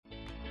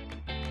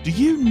Do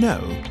you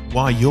know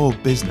why your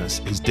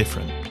business is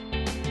different?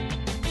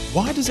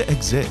 Why does it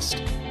exist?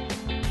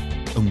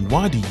 And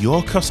why do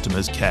your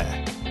customers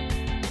care?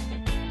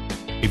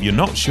 If you're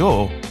not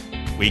sure,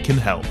 we can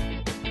help.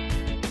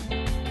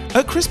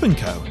 At Crisp &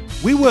 Co,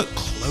 we work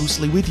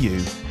closely with you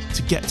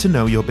to get to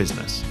know your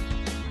business.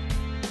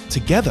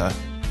 Together,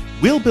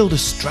 we'll build a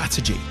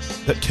strategy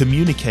that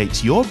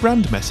communicates your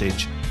brand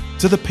message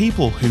to the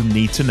people who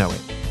need to know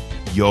it,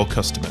 your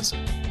customers.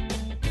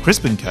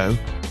 Crisp & Co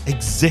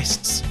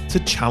exists to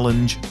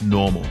challenge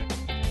normal.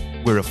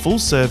 We're a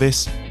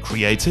full-service,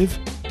 creative,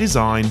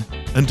 design,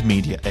 and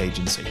media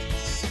agency.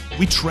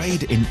 We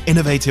trade in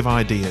innovative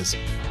ideas,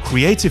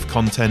 creative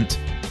content,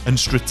 and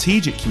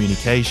strategic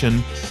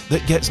communication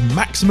that gets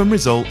maximum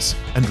results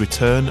and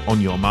return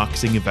on your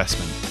marketing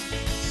investment.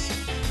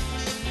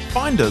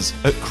 Find us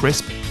at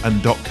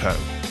crisp&co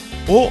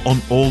or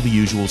on all the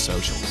usual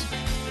socials.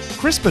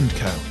 Crisp &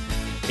 Co.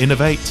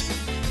 Innovate,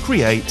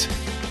 create,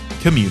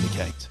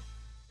 communicate.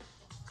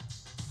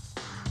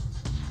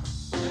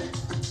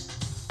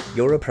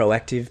 You're a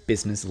proactive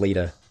business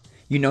leader.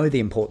 You know the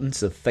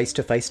importance of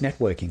face-to-face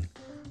networking.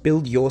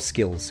 Build your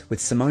skills with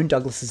Simone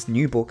Douglas's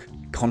new book,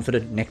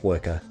 Confident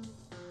Networker.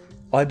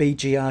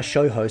 IBGR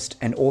show host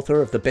and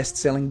author of the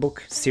best-selling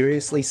book,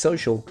 Seriously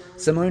Social,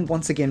 Simone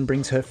once again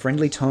brings her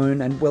friendly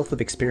tone and wealth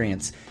of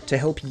experience to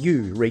help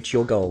you reach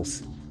your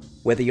goals.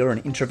 Whether you're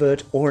an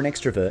introvert or an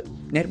extrovert,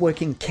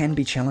 networking can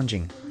be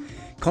challenging.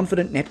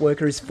 Confident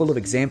Networker is full of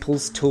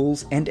examples,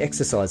 tools, and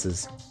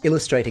exercises,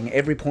 illustrating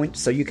every point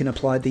so you can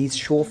apply these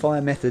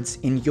surefire methods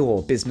in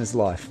your business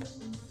life.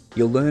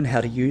 You'll learn how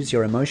to use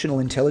your emotional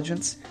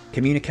intelligence,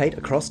 communicate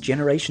across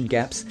generation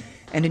gaps,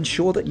 and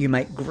ensure that you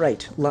make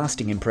great,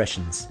 lasting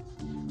impressions.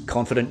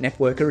 Confident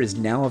Networker is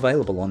now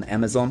available on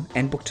Amazon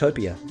and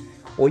Booktopia,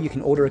 or you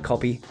can order a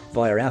copy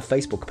via our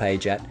Facebook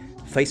page at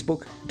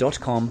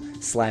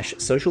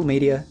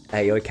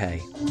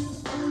facebook.com/socialmediaaok.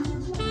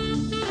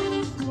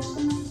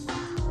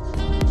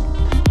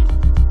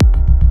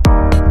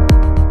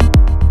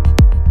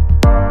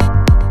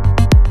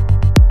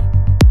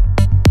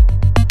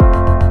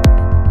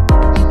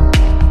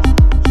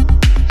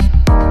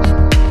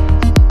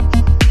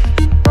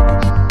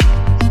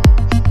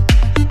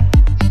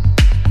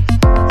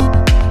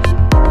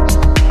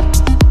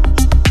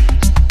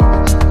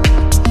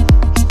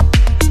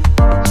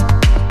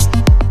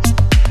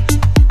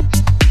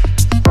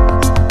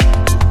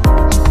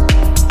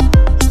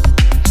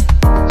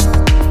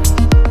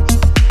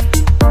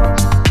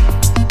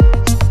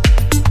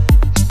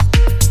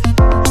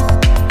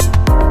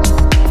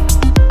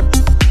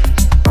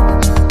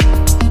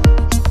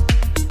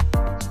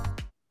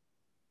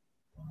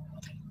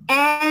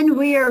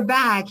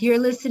 Back. You're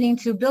listening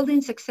to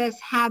Building Success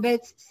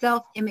Habits,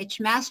 Self-Image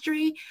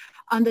Mastery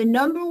on the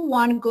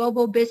 #1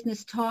 global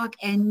business talk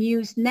and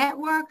news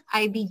network,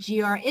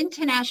 IBGR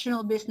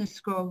International Business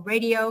School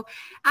Radio.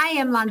 I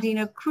am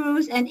Londina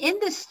Cruz, and in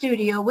the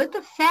studio with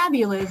the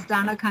fabulous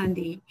Donna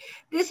Kunde.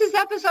 This is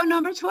episode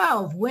number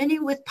 12,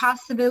 Winning with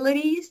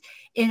Possibilities,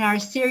 in our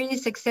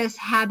series Success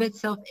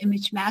Habits,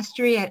 Self-Image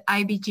Mastery at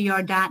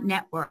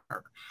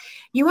IBGR.network.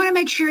 You want to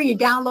make sure you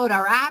download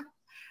our app,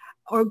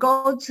 or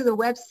go to the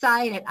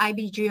website at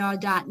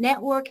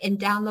ibgr.network and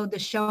download the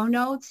show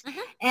notes.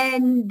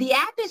 And the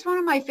app is one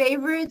of my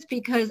favorites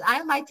because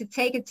I like to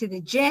take it to the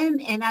gym.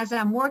 And as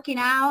I'm working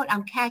out,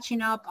 I'm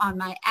catching up on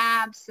my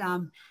apps,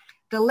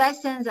 the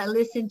lessons. I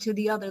listen to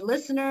the other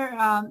listener,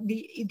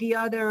 the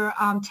other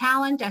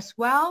talent as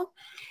well.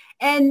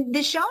 And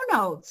the show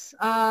notes,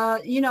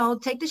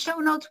 take the show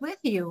notes with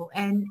you,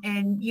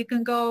 and you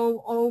can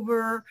go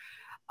over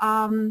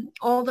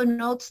all the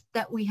notes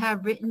that we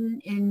have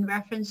written in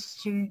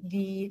reference to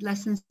the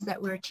lessons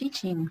that we're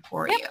teaching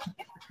for you.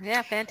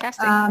 Yeah,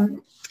 fantastic.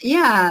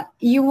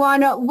 You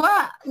want to,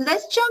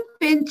 let's jump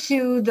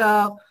into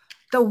the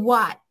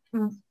what.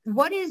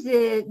 What is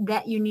it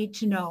that you need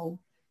to know?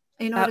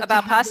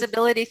 About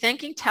possibility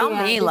thinking? Tell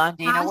me,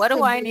 Londina, what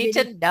do I need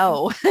to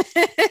know?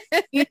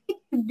 You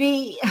need to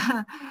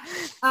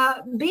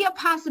be a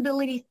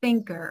possibility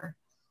thinker.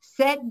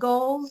 Set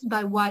goals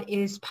by what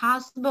is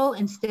possible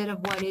instead of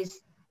what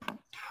is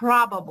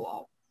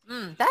probable.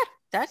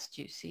 That's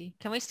juicy.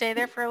 Can we stay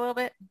there for a little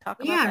bit and talk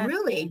about that? Yeah,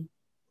 really.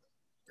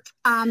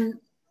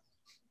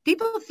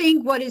 People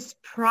think what is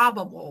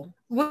probable.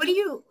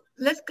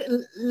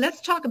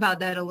 Let's talk about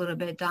that a little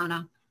bit,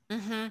 Donna.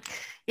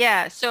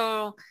 Yeah.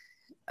 So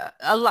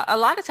a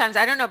lot of times,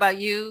 I don't know about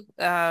you,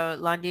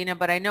 Londina,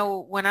 but I know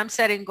when I'm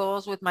setting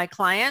goals with my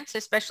clients,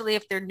 especially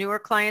if they're newer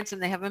clients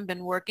and they haven't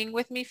been working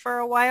with me for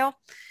a while,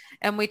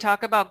 and we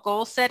talk about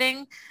goal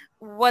setting,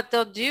 what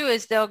they'll do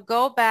is they'll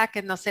go back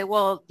and they'll say,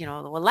 well,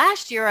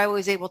 last year I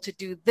was able to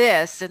do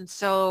this. And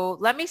so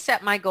let me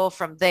set my goal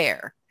from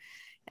there.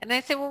 And I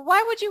say, well,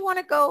 why would you want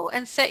to go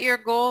and set your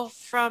goal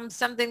from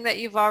something that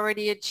you've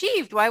already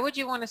achieved? Why would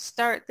you want to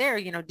start there?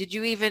 Did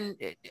you even,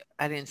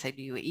 I didn't say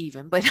do you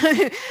even, but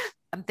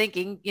I'm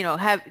thinking,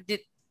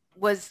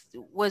 was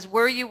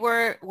where you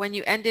were when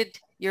you ended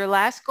your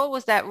last goal?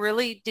 Was that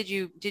really, did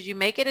you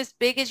make it as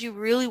big as you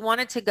really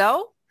wanted to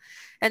go?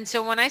 And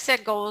so when I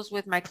set goals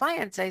with my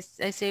clients, I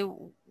say,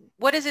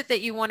 what is it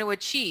that you want to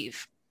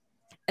achieve?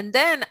 And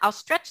then I'll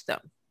stretch them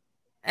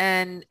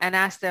and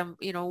ask them,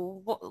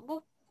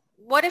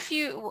 what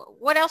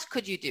else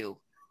could you do?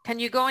 Can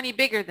you go any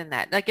bigger than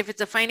that? Like if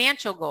it's a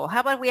financial goal,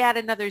 how about we add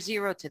another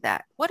 0 to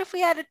that? What if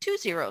we added 2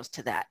 zeros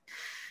to that?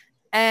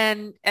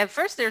 And at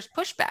first there's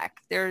pushback.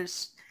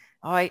 There's,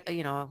 I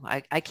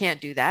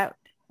can't do that.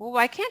 Well,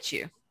 why can't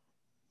you?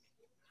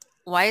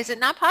 Why is it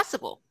not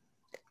possible?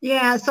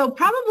 Yeah, so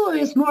probable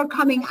is more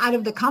coming out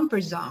of the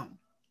comfort zone.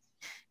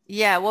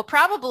 Yeah, well,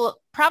 probable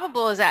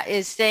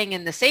is staying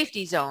in the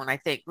safety zone, I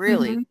think,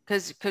 really,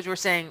 because we're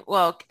saying,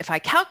 well, if I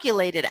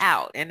calculate it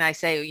out and I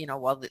say,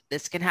 well,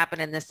 this can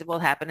happen and this will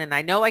happen, and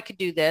I know I could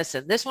do this,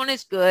 and this one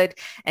is good,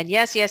 and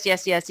yes, yes,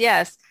 yes, yes,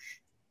 yes,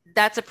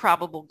 that's a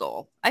probable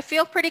goal. I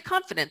feel pretty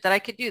confident that I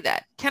could do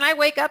that. Can I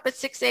wake up at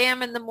 6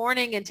 a.m. in the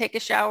morning and take a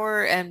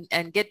shower and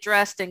get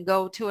dressed and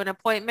go to an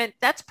appointment?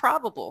 That's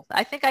probable.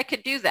 I think I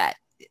could do that.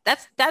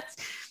 That's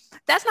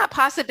not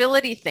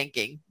possibility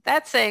thinking.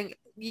 That's saying,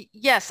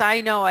 yes,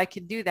 I know I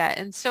can do that.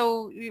 And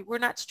so we're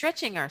not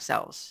stretching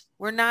ourselves.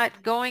 We're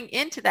not going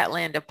into that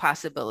land of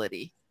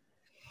possibility.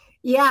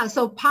 Yeah.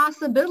 So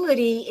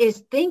possibility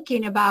is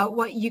thinking about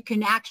what you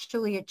can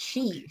actually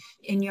achieve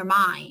in your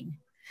mind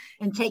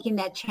and taking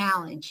that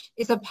challenge.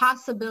 It's a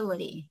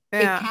possibility.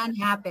 Yeah. It can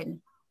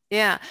happen.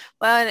 Yeah.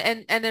 Well,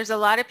 and there's a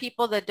lot of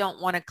people that don't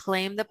want to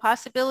claim the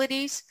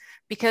possibilities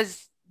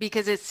because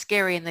it's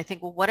scary, and they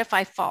think, well, what if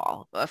I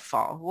fall?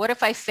 What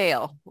if I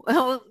fail?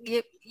 Well,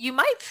 you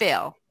might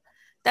fail.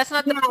 That's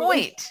not the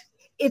point.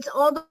 It's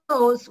all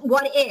those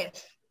what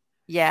if.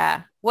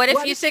 Yeah. What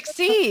if you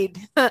succeed?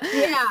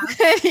 Yeah.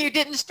 You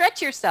didn't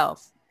stretch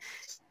yourself.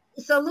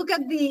 So look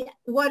at the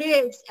what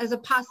ifs as a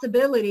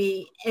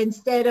possibility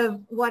instead of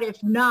what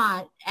if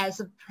not as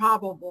a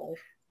probable.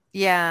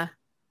 Yeah.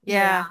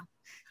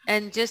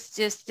 And just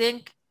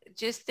think,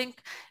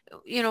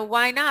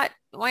 why not?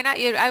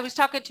 I was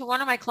talking to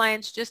one of my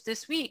clients just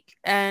this week,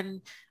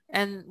 and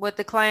what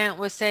the client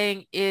was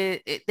saying is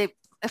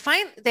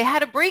they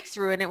had a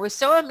breakthrough, and it was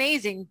so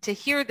amazing to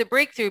hear the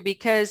breakthrough,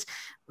 because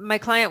my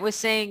client was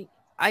saying,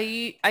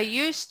 I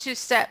used to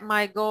set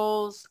my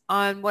goals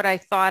on what I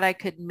thought I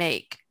could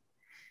make.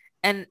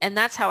 And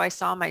that's how I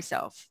saw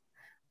myself.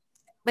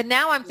 But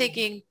now I'm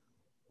thinking,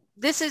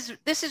 this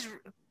is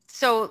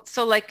so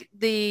like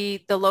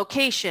the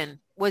location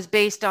was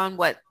based on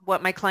what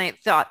my client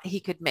thought he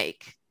could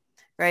make,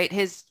 right?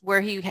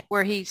 Where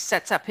he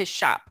sets up his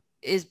shop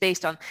is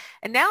based on.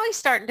 And now he's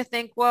starting to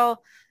think,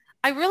 well,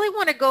 I really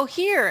want to go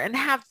here and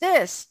have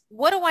this.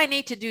 What do I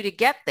need to do to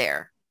get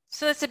there?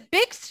 So it's a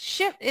big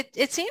shift.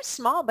 It seems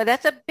small, but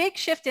that's a big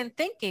shift in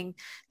thinking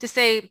to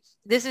say,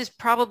 this is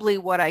probably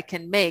what I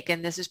can make,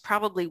 and this is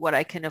probably what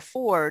I can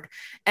afford.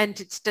 And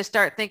to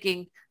start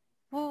thinking,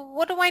 well,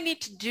 what do I need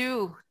to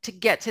do to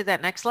get to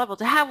that next level,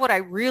 to have what I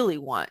really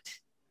want?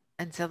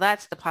 And so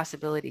that's the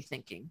possibility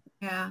thinking.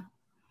 Yeah.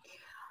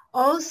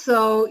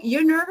 Also,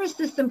 your nervous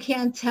system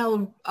can't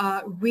tell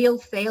real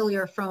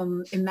failure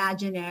from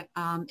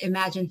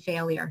imagined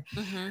failure.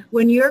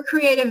 When your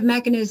creative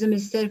mechanism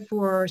is set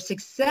for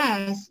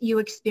success, you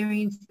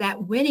experience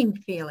that winning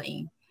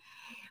feeling.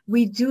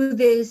 We do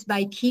this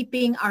by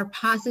keeping our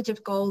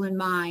positive goal in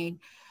mind.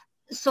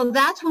 So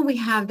that's when we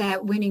have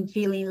that winning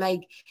feeling,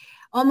 like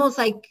almost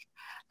like,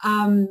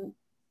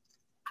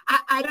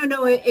 I don't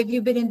know if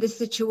you've been in this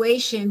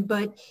situation,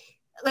 but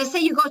let's say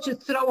you go to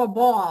throw a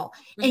ball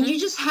and you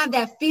just have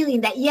that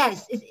feeling that,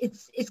 yes,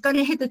 it's going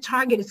to hit the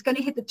target. It's going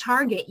to hit the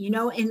target,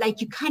 and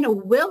like you kind of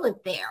will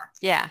it there.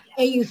 Yeah.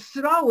 And you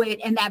throw it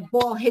and that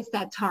ball hits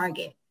that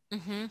target.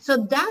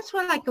 So that's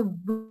what like a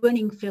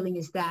winning feeling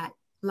is. That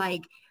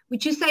like,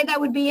 would you say that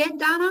would be it,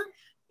 Donna?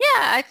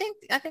 Yeah, I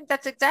think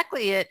that's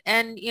exactly it.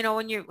 And,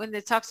 when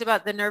it talks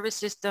about the nervous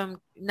system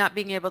not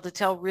being able to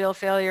tell real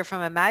failure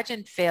from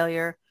imagined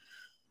failure,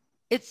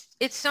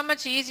 it's so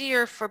much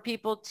easier for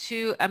people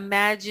to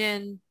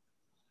imagine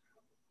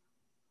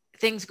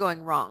things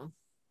going wrong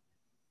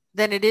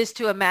than it is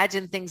to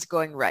imagine things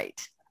going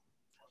right.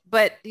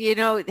 But,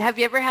 have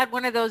you ever had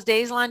one of those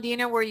days,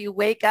 Londina, where you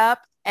wake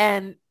up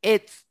and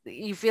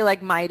you feel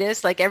like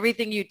Midas, like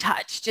everything you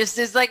touch just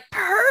is like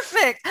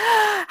perfect.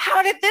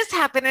 How did this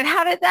happen? And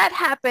how did that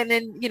happen?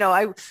 And,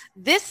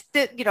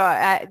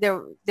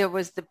 there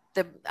was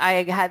I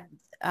had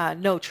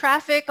no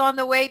traffic on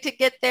the way to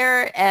get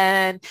there,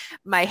 and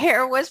my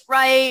hair was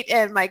right,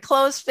 and my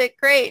clothes fit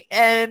great,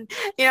 and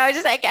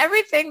just like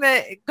everything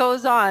that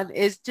goes on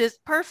is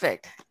just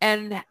perfect.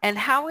 And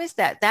how is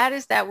that? That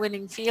is that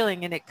winning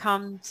feeling, and it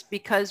comes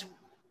because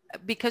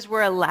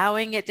we're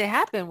allowing it to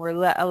happen.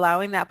 We're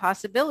allowing that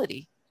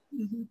possibility.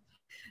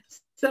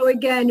 So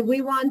again,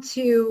 we want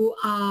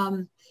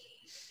to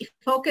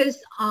focus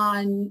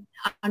on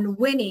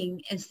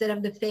winning instead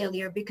of the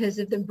failure, because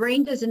if the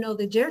brain doesn't know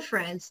the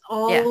difference,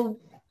 all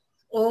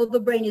the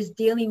brain is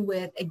dealing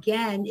with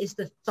again is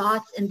the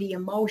thoughts and the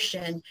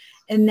emotion.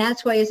 And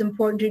that's why it's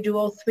important to do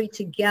all three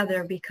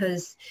together,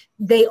 because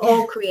they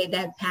all create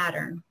that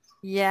pattern.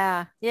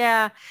 Yeah.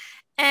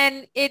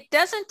 And it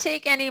doesn't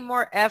take any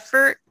more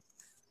effort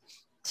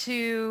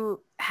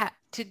to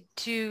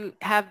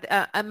have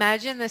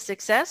imagine the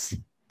success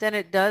than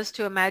it does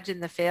to imagine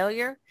the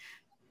failure.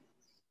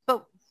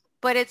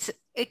 But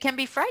it can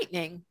be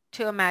frightening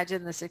to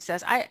imagine the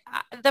success.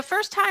 The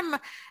first time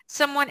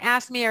someone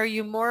asked me, "Are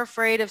you more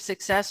afraid of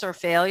success or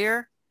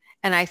failure?"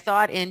 And I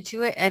thought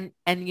into it, and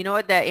you know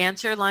what, the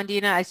answer,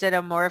 Londina, I said,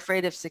 I'm more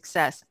afraid of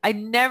success. I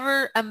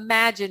never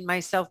imagined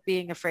myself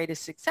being afraid of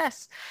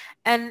success.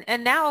 And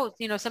now,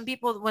 some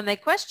people, when they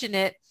question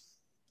it,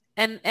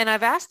 and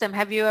I've asked them,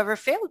 have you ever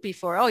failed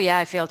before? Oh yeah,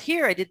 I failed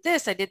here. I did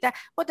this, I did that.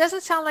 Well, it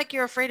doesn't sound like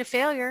you're afraid of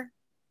failure.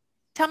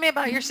 Tell me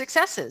about your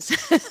successes.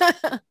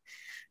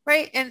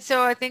 Right. And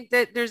so I think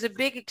that there's a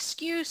big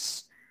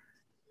excuse.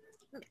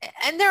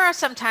 And there are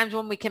some times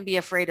when we can be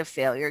afraid of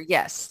failure.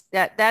 Yes,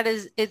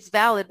 it's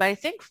valid. But I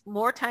think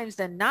more times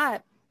than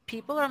not,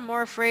 people are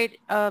more afraid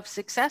of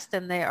success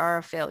than they are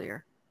of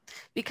failure.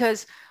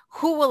 Because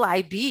who will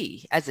I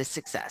be as a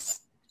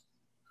success?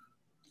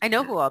 I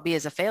know who I'll be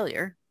as a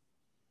failure.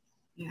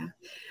 Yeah.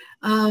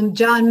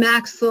 John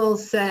Maxwell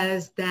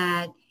says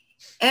that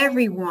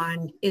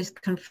everyone is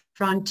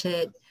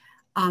confronted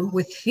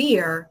with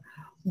fear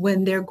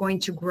when they're going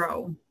to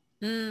grow.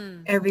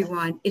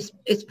 Everyone.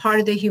 It's part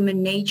of the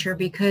human nature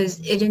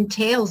because it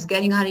entails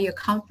getting out of your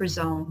comfort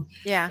zone.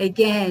 Yeah.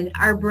 Again,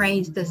 our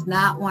brains does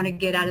not want to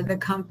get out of the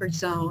comfort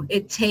zone.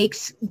 It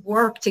takes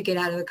work to get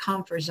out of the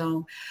comfort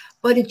zone,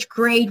 but it's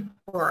great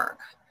work.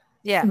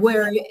 Yeah.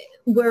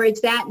 Where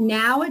it's at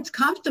now, it's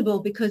comfortable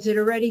because it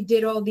already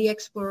did all the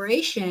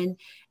exploration.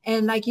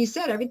 And like you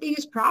said, everything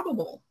is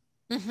probable.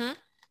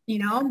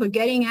 Mm-hmm. But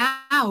getting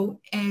out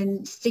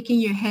and sticking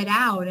your head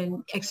out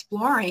and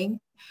exploring,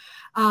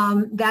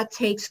 that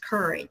takes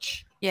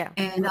courage. Yeah.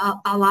 And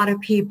a lot of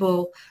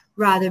people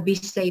rather be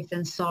safe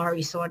than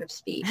sorry, sort of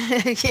speak.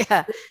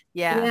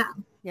 Yeah.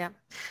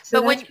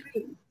 So but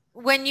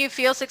when you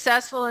feel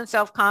successful and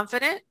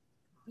self-confident,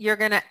 you're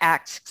going to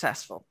act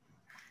successful.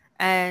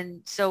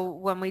 And so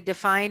when we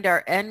defined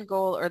our end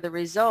goal or the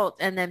result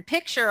and then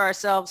picture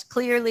ourselves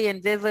clearly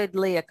and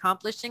vividly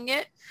accomplishing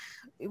it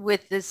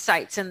with the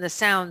sights and the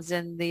sounds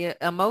and the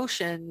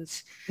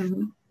emotions,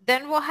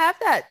 then we'll have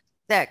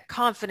that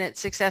confident,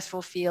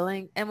 successful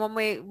feeling. And when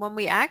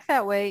we act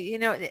that way,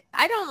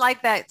 I don't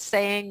like that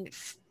saying,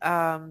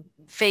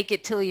 fake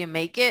it till you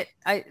make it.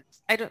 I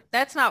don't,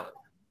 that's not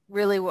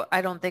really what,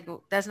 I don't think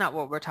that's not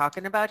what we're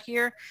talking about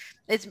here.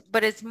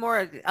 But it's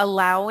more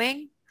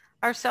allowing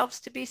ourselves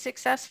to be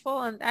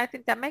successful. And I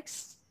think that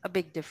makes a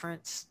big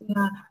difference.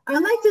 Yeah. I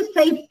like to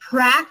say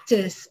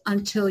practice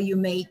until you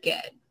make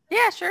it.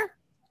 Yeah, sure.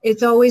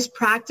 It's always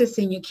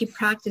practicing. You keep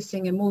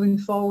practicing and moving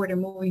forward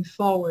and moving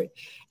forward.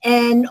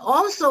 And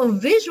also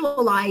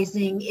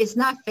visualizing is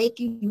not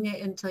faking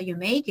it until you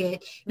make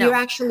it. No. You're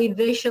actually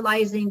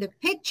visualizing the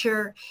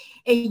picture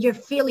and you're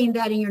feeling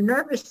that in your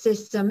nervous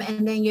system,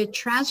 and then you're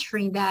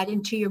transferring that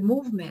into your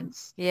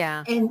movements.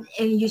 Yeah. And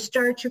you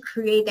start to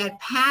create that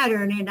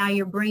pattern, and now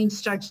your brain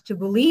starts to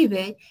believe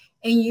it,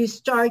 and you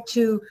start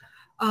to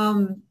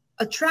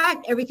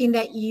attract everything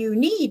that you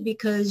need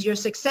because your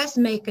success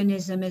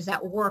mechanism is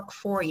at work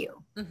for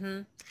you.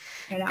 Mm-hmm.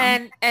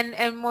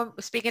 And when,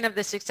 speaking of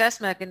the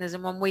success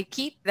mechanism, when we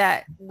keep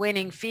that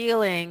winning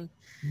feeling,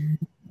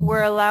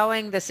 we're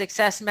allowing the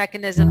success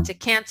mechanism to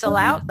cancel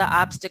out the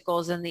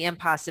obstacles and the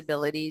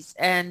impossibilities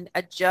and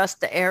adjust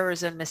the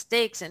errors and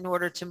mistakes in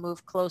order to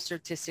move closer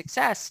to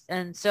success.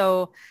 And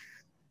so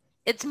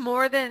it's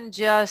more than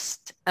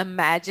just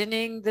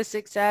imagining the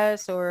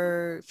success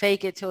or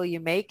fake it till you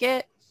make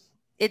it.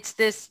 It's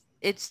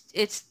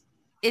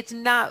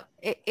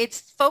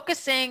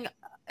focusing,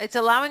 it's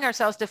allowing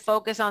ourselves to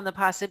focus on the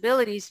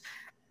possibilities,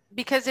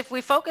 because if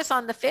we focus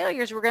on the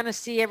failures, we're going to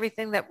see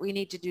everything that we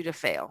need to do to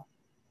fail.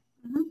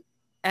 Mm-hmm.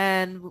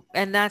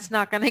 And that's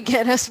not going to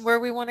get us where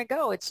we want to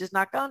go. It's just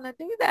not going to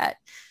do that.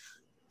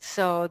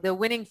 So the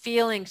winning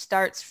feeling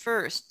starts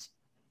first.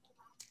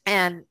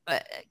 And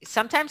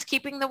sometimes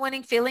keeping the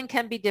winning feeling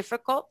can be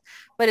difficult,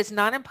 but it's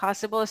not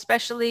impossible,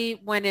 especially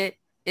when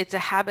it's a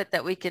habit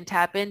that we can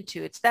tap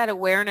into. It's that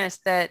awareness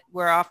that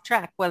we're off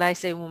track. What I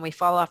say, when we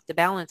fall off the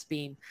balance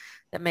beam,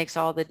 that makes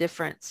all the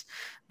difference.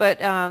 But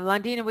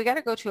Londina, we got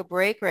to go to a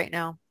break right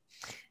now.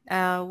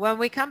 When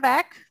we come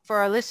back, for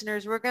our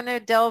listeners, we're going to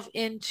delve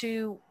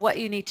into what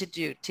you need to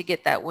do to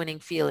get that winning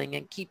feeling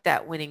and keep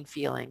that winning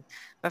feeling.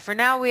 But for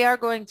now, we are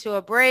going to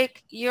a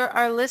break. You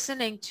are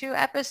listening to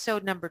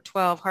episode number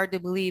 12. Hard to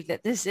believe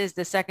that this is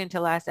the second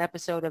to last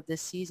episode of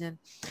this season.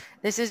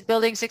 This is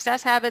Building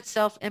Success Habits,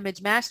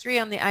 Self-Image Mastery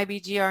on the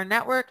IBGR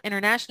Network,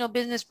 International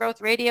Business Growth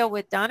Radio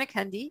with Donna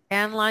Kunde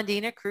and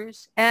Londina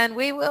Cruz. And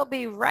we will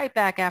be right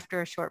back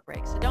after a short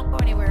break. So don't go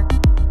anywhere.